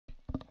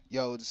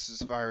Yo, this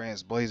is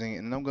FireAntzBlazing,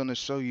 and I'm gonna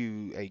show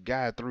you a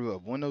guide through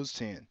of Windows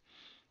 10.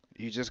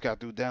 You just got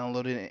through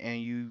downloading it, and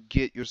you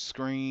get your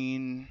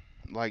screen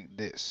like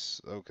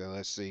this. Okay,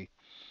 let's see.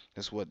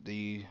 That's what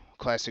the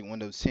classic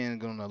Windows 10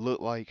 gonna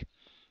look like.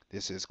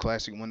 This is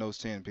classic Windows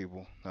 10,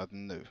 people.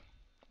 Nothing new.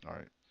 All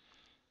right.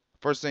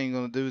 First thing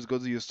you're gonna do is go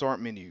to your Start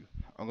menu.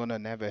 I'm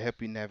gonna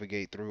help you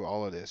navigate through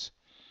all of this,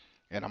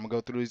 and I'm gonna go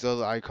through these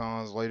other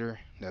icons later.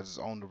 That's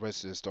on the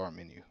rest of the Start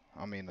menu.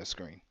 I mean the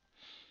screen.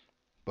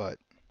 But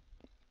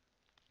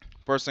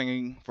first thing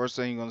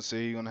you're gonna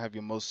see, you're gonna have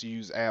your most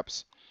used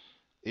apps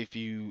if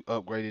you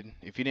upgraded.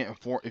 If you didn't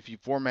if you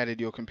formatted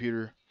your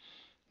computer,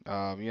 you're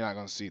not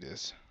gonna see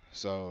this.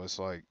 So it's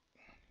like,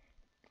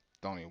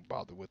 don't even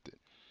bother with it.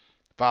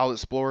 File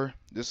Explorer.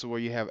 This is where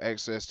you have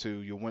access to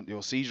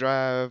your C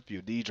drive,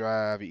 your D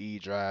drive, your E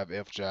drive,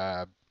 F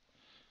drive,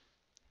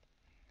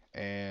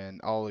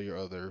 and all of your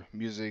other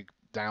music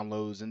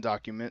downloads and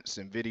documents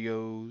and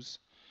videos.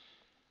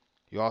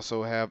 You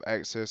also have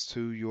access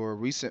to your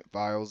recent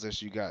files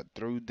that you got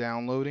through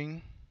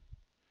downloading.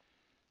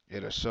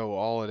 It'll show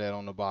all of that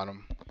on the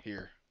bottom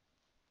here.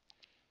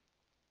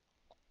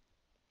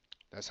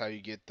 That's how you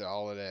get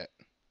all of that.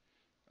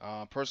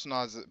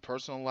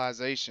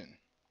 Personalization.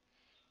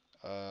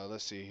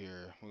 Let's see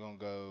here. We're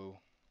gonna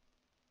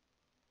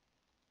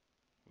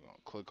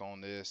click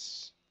on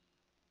this.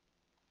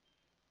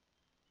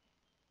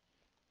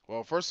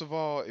 Well, first of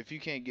all, if you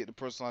can't get the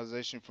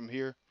personalization from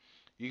here,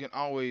 you can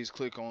always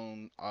click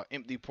on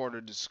empty part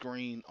of the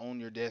screen on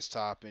your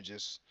desktop and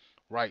just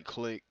right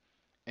click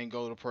and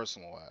go to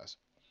personalize,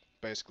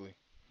 basically.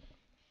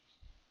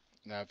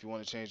 Now, if you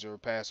want to change your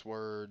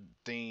password,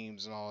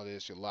 themes, and all of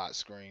this, your lock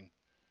screen,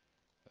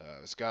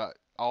 it's got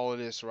all of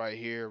this right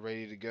here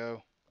ready to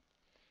go.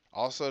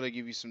 Also, they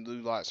give you some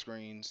new lock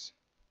screens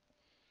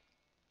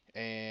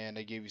and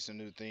they give you some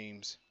new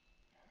themes.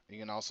 You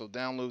can also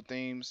download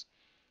themes,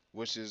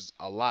 which is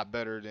a lot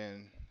better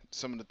than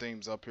some of the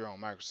themes up here on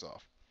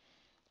Microsoft.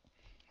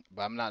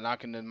 But I'm not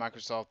knocking the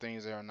Microsoft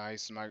themes. They are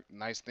nice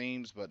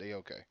themes, but they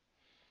okay.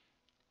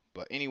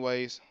 But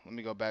anyways, let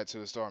me go back to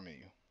the start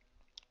menu.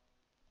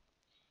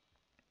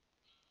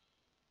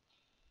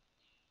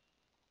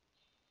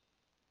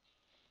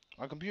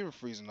 My computer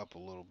freezing up a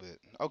little bit.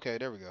 Okay,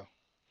 there we go.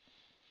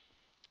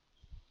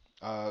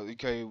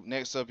 Okay,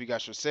 next up you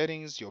got your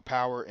settings, your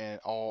power,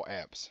 and all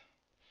apps.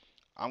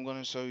 I'm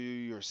gonna show you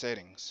your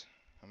settings.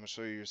 I'm gonna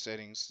show you your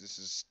settings. This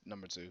is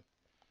number 2.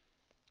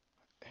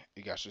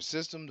 You got your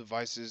system,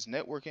 devices,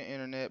 network and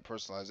internet,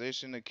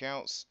 personalization,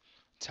 accounts,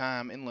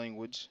 time and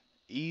language,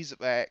 ease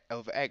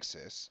of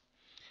access,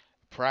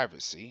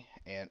 privacy,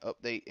 and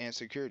update and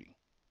security.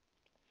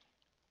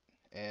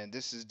 And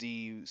this is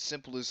the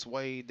simplest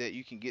way that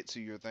you can get to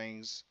your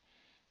things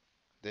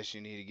that you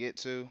need to get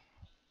to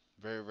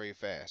very, very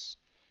fast.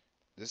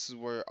 This is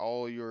where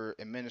all your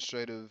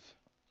administrative,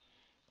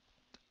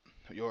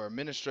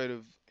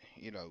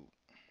 you know,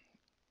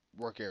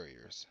 work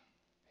areas,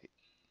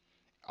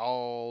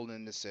 all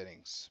in the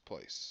settings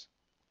place.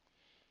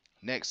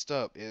 Next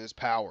up is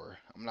power.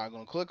 I'm not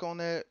going to click on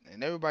that,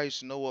 and everybody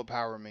should know what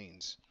power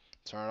means.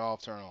 Turn it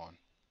off, turn it on,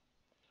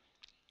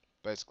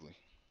 basically.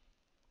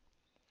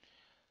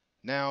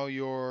 Now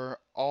your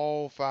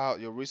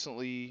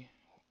recently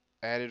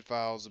added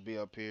files will be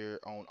up here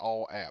on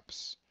all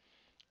apps.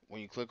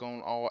 When you click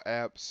on all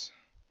apps,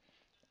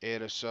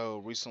 it'll show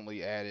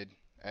recently added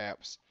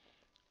apps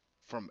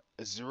from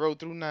 0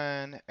 through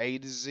 9, A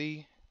to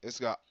Z. It's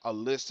got a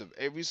list of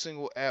every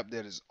single app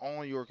that is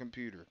on your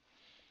computer.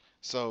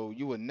 So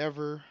you would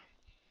never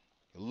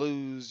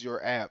lose your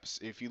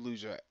apps if you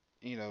lose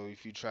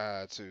if you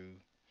try to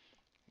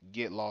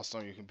get lost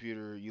on your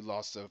computer, you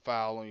lost a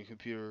file on your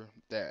computer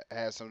that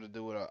has something to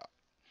do with a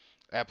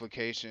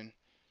application,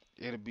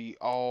 it'll be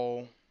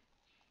all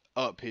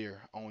up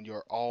here on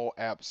your all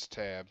apps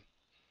tab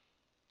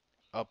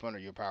up under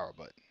your power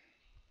button.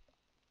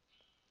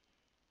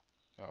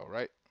 All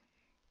right.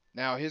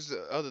 Now here's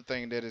the other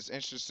thing that is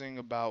interesting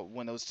about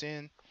Windows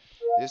 10.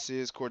 This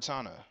is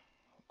Cortana.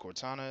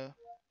 Cortana,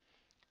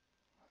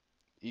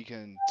 you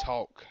can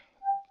talk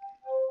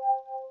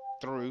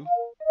through.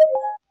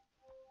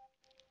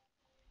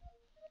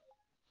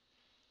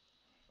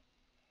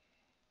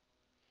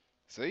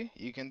 See,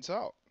 you can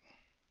talk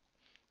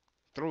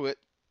through it,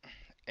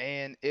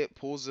 and it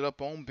pulls it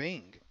up on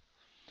Bing.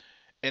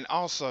 And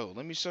also,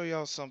 let me show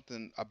y'all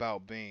something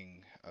about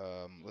Bing.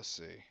 Let's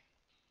see.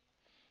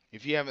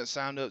 If you haven't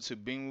signed up to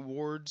Bing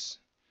Rewards,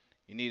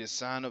 you need to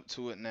sign up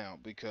to it now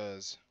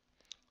because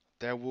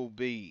there will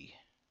be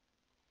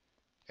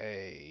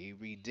a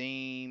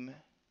redeem.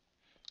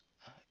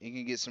 You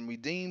can get some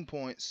redeem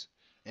points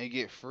and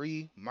get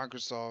free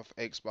Microsoft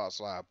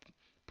Xbox Live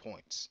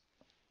points.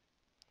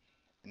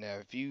 Now,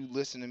 if you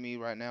listen to me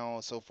right now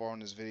so far on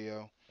this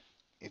video,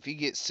 if you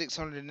get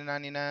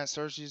 699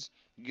 searches,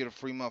 you get a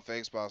free month of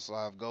Xbox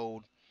Live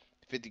Gold,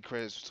 50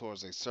 credits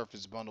towards a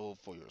Surface bundle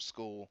for your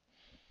school,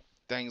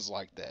 things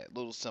like that.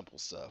 Little simple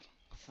stuff.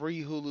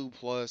 Free Hulu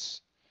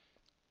Plus.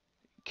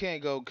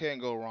 Can't go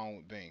wrong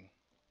with Bing.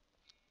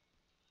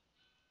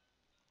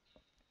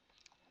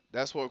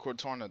 That's what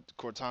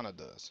Cortana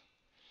does.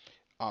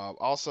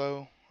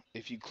 Also,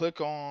 if you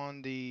click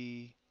on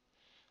the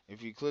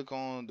if you click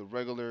on the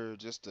regular,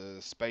 just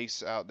the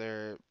space out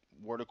there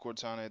where the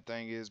Cortana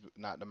thing is,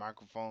 not the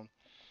microphone,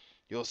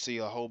 you'll see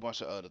a whole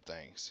bunch of other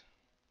things.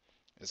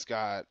 It's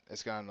got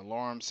an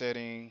alarm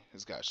setting.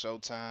 It's got show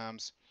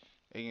times.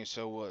 It can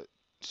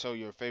show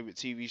your favorite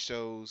TV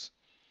shows.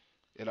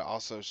 It'll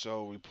also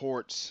show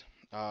reports.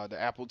 The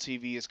Apple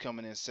TV is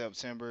coming in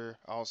September.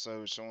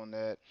 Also showing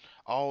that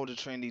all the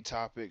trendy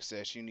topics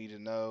that you need to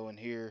know and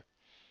hear.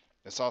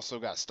 It's also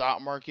got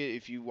stock market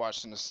if you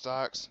watching the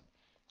stocks.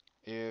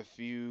 If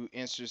you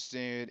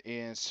interested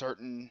in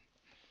certain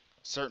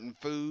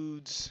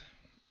foods,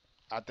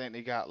 I think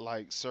they got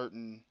like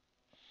certain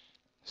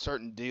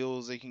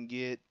deals they can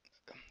get.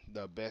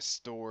 The best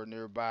store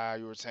nearby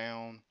your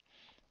town.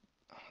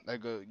 They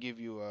go give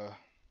you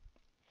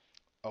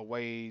a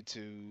way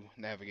to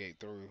navigate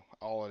through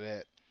all of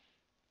that,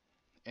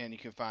 and you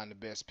can find the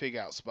best pig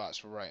out spots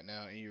for right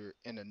now, and you're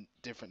in a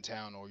different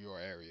town or your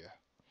area.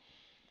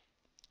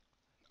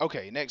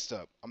 Okay, next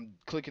up, I'm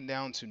clicking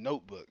down to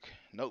Notebook.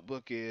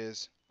 Notebook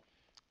is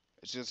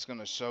it's just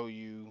gonna show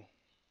you.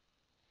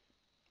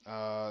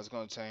 It's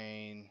gonna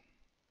contain.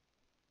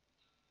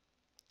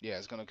 Yeah,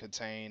 it's gonna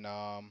contain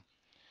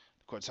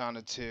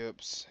Cortana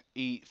tips,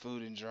 eat,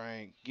 food and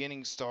drink,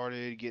 getting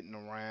started, getting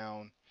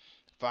around,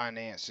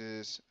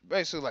 finances,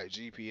 basically like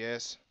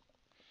GPS.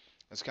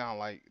 It's kind of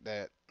like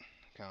that,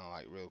 kind of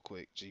like real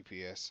quick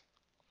GPS.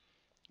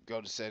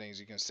 Go to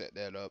settings, you can set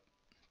that up.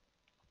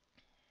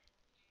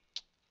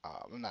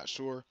 I'm not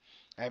sure.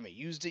 I haven't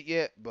used it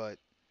yet, but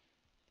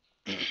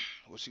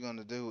what you're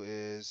gonna do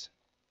is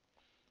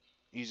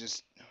you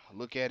just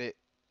look at it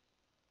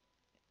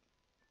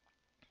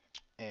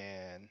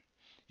and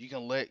you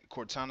can let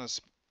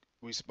Cortana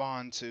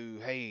respond to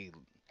hey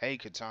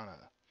Cortana,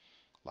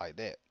 like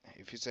that.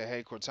 If you say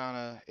hey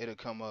Cortana, it'll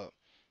come up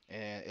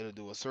and it'll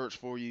do a search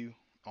for you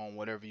on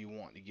whatever you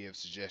want to give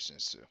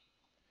suggestions to.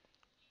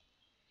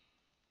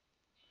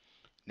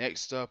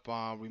 Next up,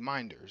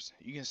 reminders.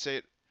 You can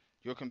set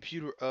your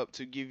computer up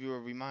to give you a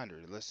reminder.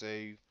 Let's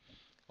say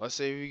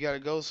you gotta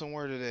go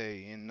somewhere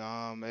today, and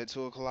at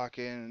 2 o'clock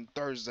in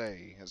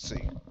Thursday. Let's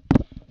see,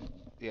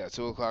 yeah,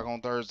 2 o'clock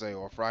on Thursday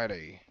or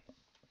Friday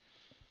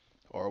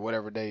or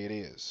whatever day it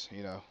is.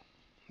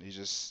 You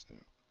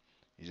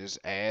just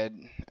add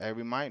a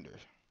reminder.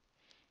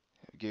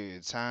 Give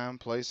you time,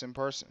 place, and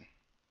person.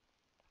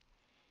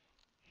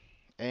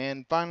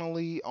 And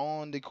finally,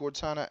 on the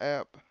Cortana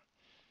app,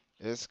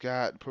 it's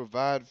got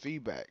provide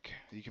feedback.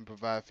 You can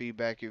provide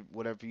feedback if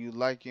whatever you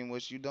like and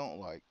what you don't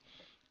like.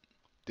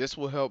 This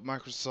will help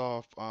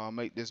Microsoft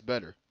make this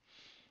better.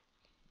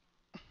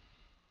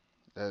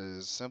 That is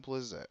as simple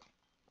as that.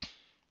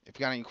 If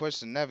you got any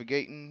questions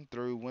navigating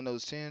through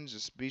Windows 10,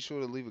 just be sure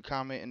to leave a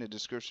comment in the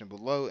description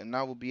below, and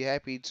I will be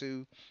happy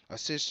to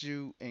assist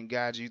you and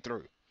guide you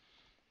through.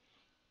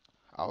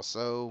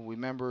 Also,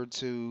 remember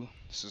to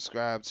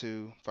subscribe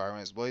to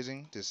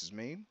FireAntzBlazing. This is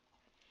me.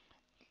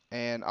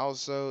 And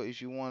also,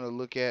 if you want to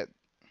look at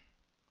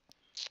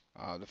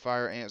the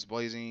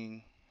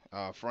FireAntzBlazing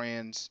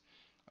friends,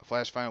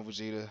 Flash Final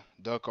Vegeta,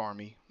 Duck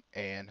Army,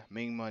 and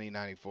Ming Money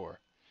 94.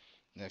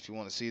 And if you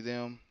want to see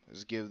them,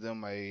 just give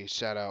them a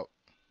shout out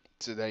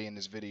today in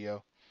this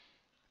video.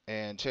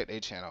 And check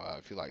their channel out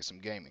if you like some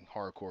gaming,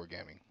 hardcore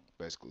gaming,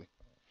 basically.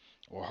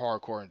 Or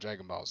hardcore in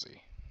Dragon Ball Z.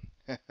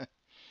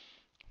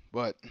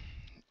 But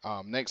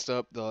next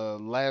up, the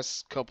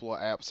last couple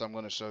of apps I'm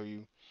going to show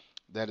you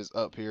that is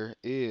up here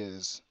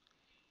is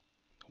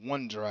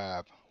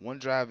OneDrive.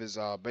 OneDrive is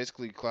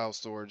basically cloud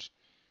storage,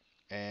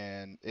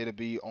 and it'll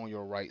be on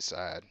your right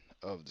side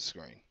of the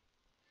screen.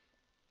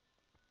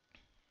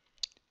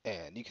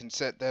 And you can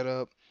set that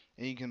up,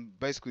 and you can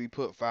basically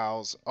put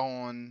files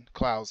on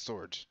cloud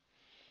storage.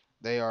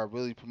 They are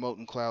really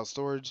promoting cloud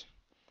storage,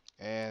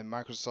 and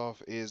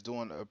Microsoft is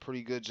doing a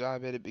pretty good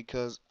job at it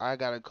because I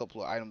got a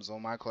couple of items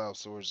on my cloud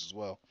storage as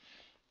well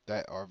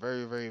that are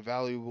very, very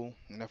valuable.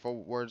 And if I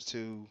were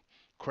to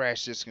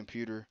crash this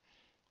computer,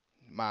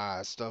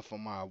 my stuff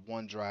on my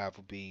OneDrive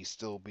will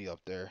still be up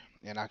there,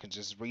 and I can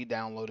just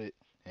re-download it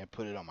and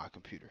put it on my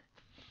computer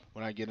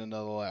when I get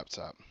another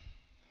laptop.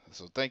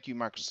 So thank you,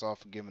 Microsoft,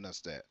 for giving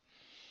us that.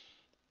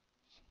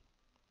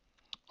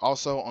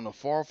 Also, on the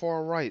far,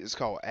 far right, it's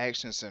called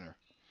Action Center.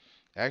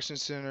 Action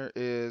Center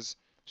is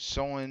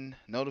showing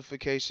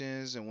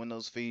notifications and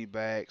Windows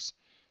feedbacks,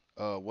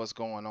 what's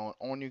going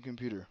on your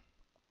computer.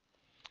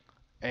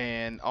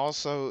 And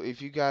also,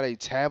 if you got a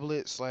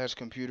tablet slash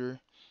computer,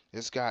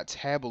 it's got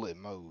tablet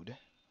mode.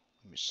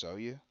 Let me show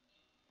you.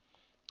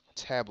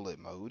 Tablet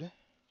mode.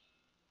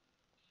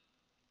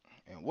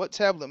 And what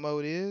tablet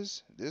mode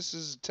is, this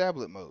is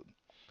tablet mode.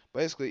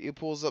 Basically, it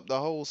pulls up the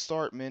whole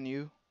start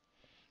menu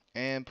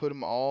and put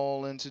them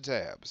all into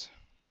tabs.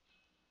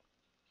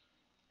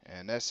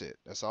 And that's it.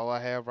 That's all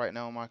I have right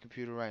now on my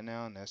computer right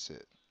now, and that's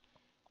it.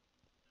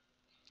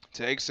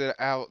 To exit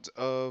out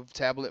of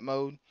tablet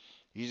mode,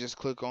 you just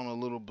click on a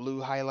little blue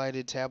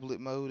highlighted tablet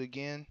mode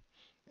again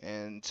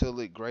until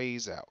it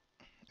grays out.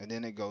 and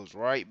then it goes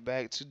right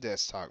back to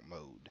desktop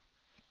mode.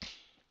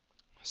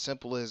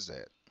 Simple as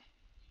that.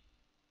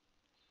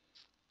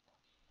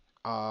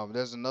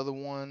 There's another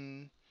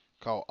one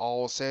called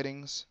all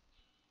settings,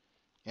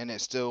 and it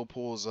still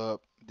pulls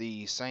up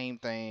the same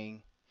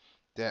thing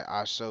that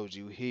I showed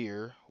you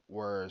here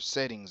where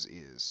settings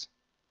is.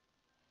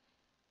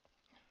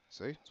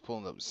 See, it's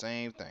pulling up the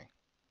same thing.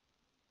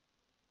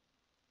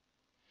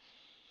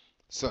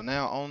 So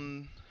now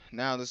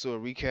let's do a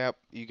recap.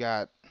 You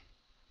got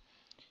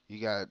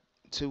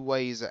two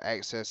ways of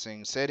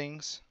accessing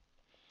settings.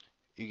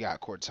 You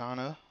got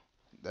Cortana,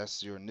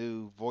 that's your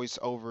new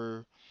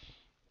voiceover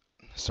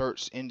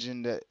search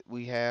engine that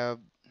we have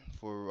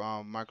for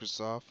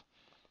Microsoft.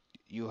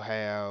 You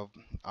have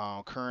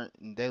current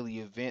and daily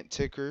event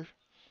ticker,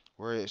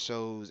 where it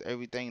shows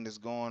everything that's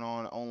going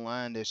on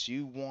online that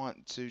you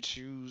want to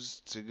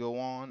choose to go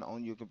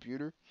on your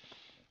computer,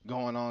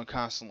 going on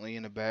constantly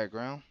in the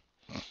background.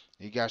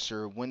 You got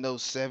your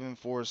Windows 7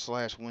 forward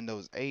slash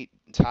Windows 8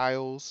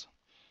 tiles,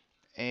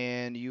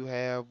 and you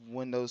have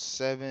Windows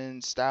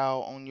 7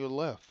 style on your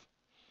left.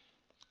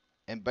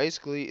 And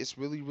basically, it's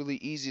really, really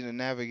easy to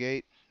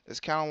navigate. It's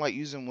kind of like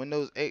using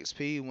Windows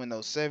XP,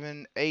 Windows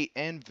 7, 8,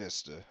 and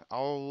Vista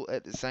all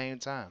at the same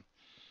time.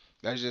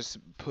 I just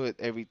put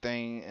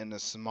everything in a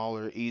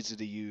smaller, easy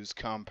to use,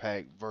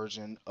 compact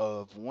version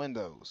of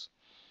Windows.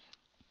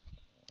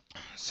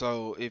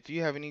 So if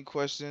you have any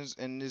questions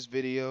in this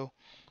video,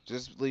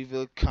 just leave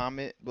a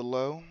comment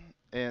below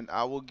and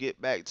I will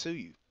get back to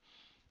you.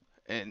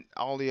 And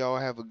all of y'all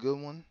have a good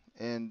one.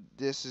 And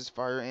this is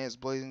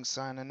FireAntzBlazing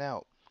signing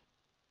out.